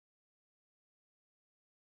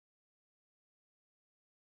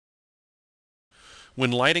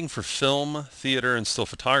When lighting for film, theater, and still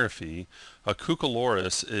photography, a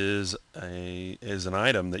Cuculorisis is an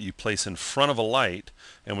item that you place in front of a light,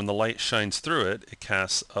 and when the light shines through it, it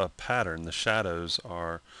casts a pattern. The shadows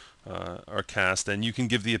are cast, and you can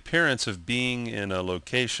give the appearance of being in a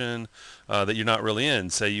location that you're not really in.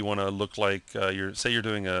 Say you want to look like you're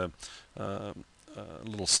doing uh, a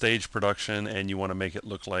little stage production, and you want to make it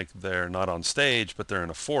look like they're not on stage but they're in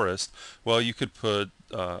a forest. Well, you could put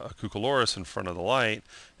a Cuculorisis in front of the light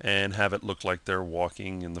and have it look like they're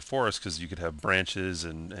walking in the forest, because you could have branches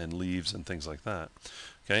and leaves and things like that.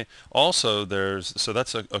 Okay. Also, that's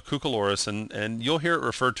a Cuculorisis, and you'll hear it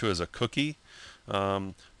referred to as a cookie.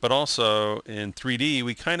 But also in 3D,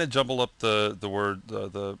 we kind of jumble up the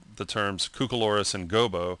terms Cuculorisis and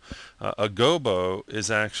Gobo. A Gobo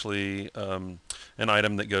is actually an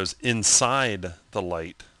item that goes inside the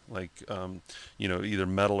light, like either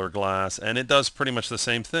metal or glass, and it does pretty much the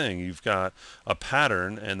same thing. You've got a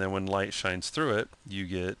pattern, and then when light shines through it, you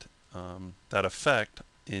get that effect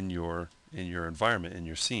in your environment, in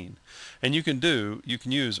your scene. And you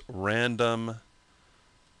can use random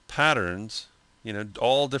patterns,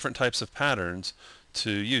 all different types of patterns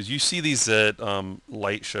to use. You see these at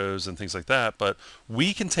light shows and things like that, but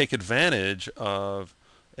we can take advantage of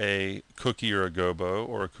a cookie or a gobo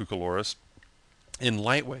or a Cuculorisis in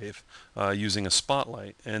LightWave using a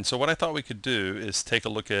spotlight. And so what I thought we could do is take a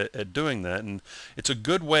look at doing that. And it's a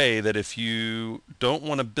good way that if you don't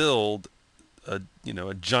want to build a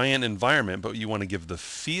giant environment, but you want to give the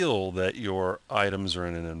feel that your items are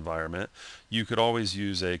in an environment, you could always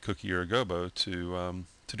use a cookie or a gobo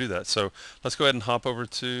to do that. So let's go ahead and hop over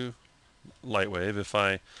to LightWave. If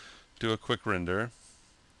I do a quick render,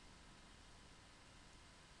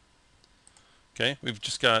 okay, we've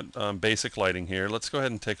just got basic lighting here. Let's go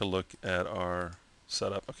ahead and take a look at our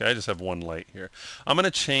setup. Okay, I just have one light here. I'm going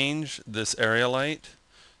to change this area light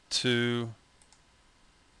to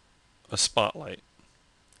a spotlight.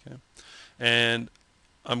 Okay, and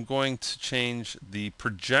I'm going to change the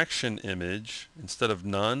projection image. Instead of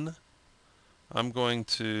none, I'm going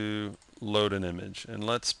to load an image, and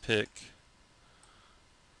let's go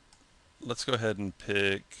ahead and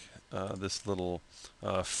pick this little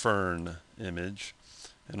fern image,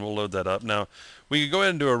 and we'll load that up. Now we could go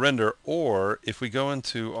ahead and do a render, or if we go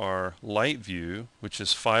into our light view, which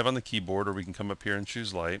is 5 on the keyboard, or we can come up here and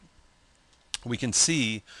choose light, we can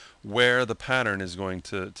see where the pattern is going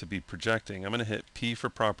to be projecting. I'm going to hit P for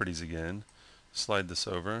properties again, slide this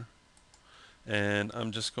over, and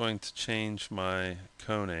I'm just going to change my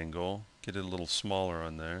cone angle, get it a little smaller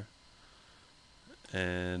on there,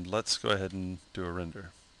 and let's go ahead and do a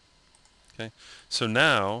render. Okay, so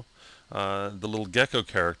now the little gecko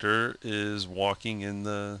character is walking in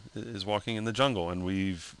the jungle, and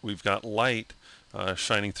we've got light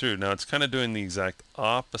shining through. Now it's kind of doing the exact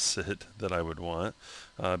opposite that I would want,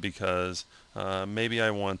 because maybe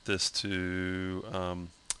I want this to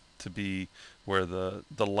be where the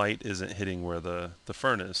light isn't hitting where the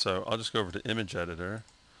fern is. So I'll just go over to Image Editor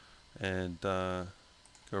and go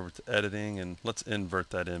over to Editing, and let's invert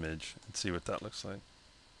that image and see what that looks like.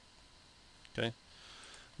 Okay.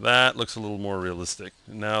 That looks a little more realistic.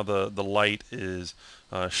 Now the light is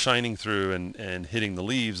shining through and hitting the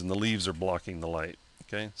leaves, and the leaves are blocking the light.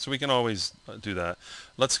 Okay, so we can always do that.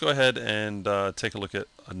 Let's go ahead and take a look at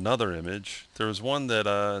another image. There was one that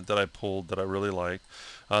I pulled that I really liked,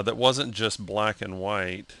 that wasn't just black and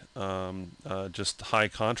white, just high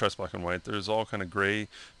contrast black and white. There's all kind of gray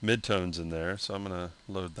midtones in there, so I'm going to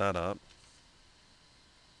load that up.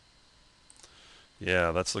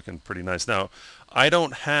 Yeah, that's looking pretty nice. Now, I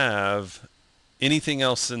don't have anything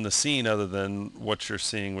else in the scene other than what you're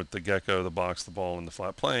seeing with the gecko, the box, the ball, and the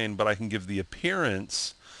flat plane, but I can give the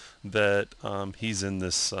appearance that he's in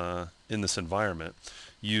this environment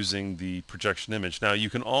using the projection image. Now,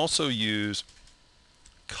 you can also use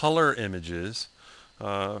color images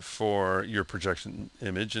for your projection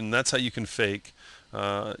image, and that's how you can fake.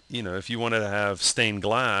 If you wanted to have stained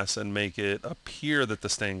glass and make it appear that the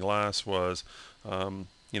stained glass was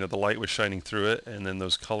the light was shining through it, and then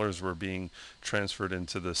those colors were being transferred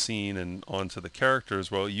into the scene and onto the characters.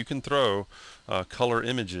 Well, you can throw color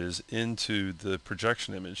images into the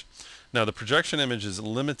projection image. Now, the projection image is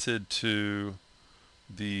limited to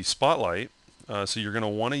the spotlight, so you're going to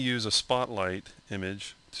want to use a spotlight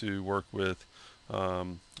image to work with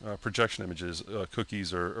projection images,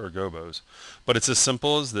 cookies or gobos. But it's as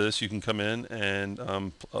simple as this. You can come in and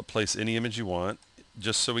place any image you want.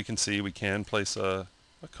 Just so we can see, we can place a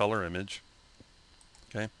color image.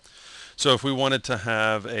 Okay. So if we wanted to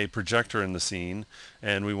have a projector in the scene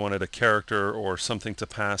and we wanted a character or something to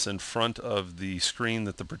pass in front of the screen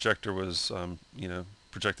that the projector was,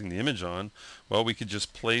 projecting the image on, well, we could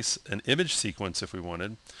just place an image sequence if we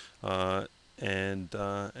wanted, and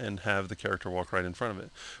have the character walk right in front of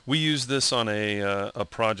it. We used this on a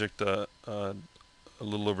project a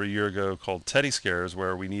little over a year ago called Teddy Scares,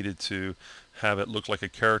 where we needed to have it look like a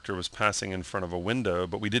character was passing in front of a window,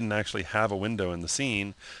 but we didn't actually have a window in the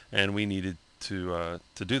scene, and we needed to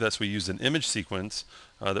do that. So we used an image sequence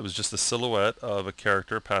that was just a silhouette of a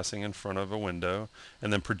character passing in front of a window,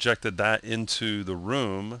 and then projected that into the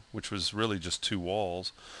room, which was really just two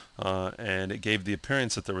walls, and it gave the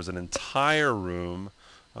appearance that there was an entire room,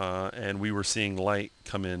 and we were seeing light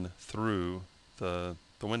come in through the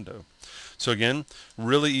window. So again,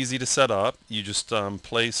 really easy to set up. You just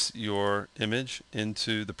place your image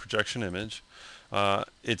into the projection image.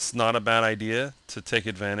 It's not a bad idea to take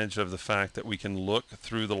advantage of the fact that we can look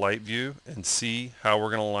through the light view and see how we're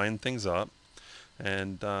going to line things up.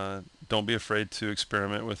 And don't be afraid to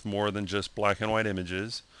experiment with more than just black and white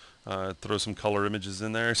images. Throw some color images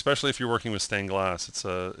in there, especially if you're working with stained glass. It's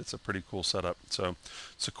a pretty cool setup. So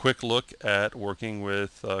it's a quick look at working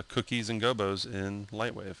with cookies and gobos in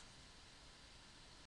LightWave.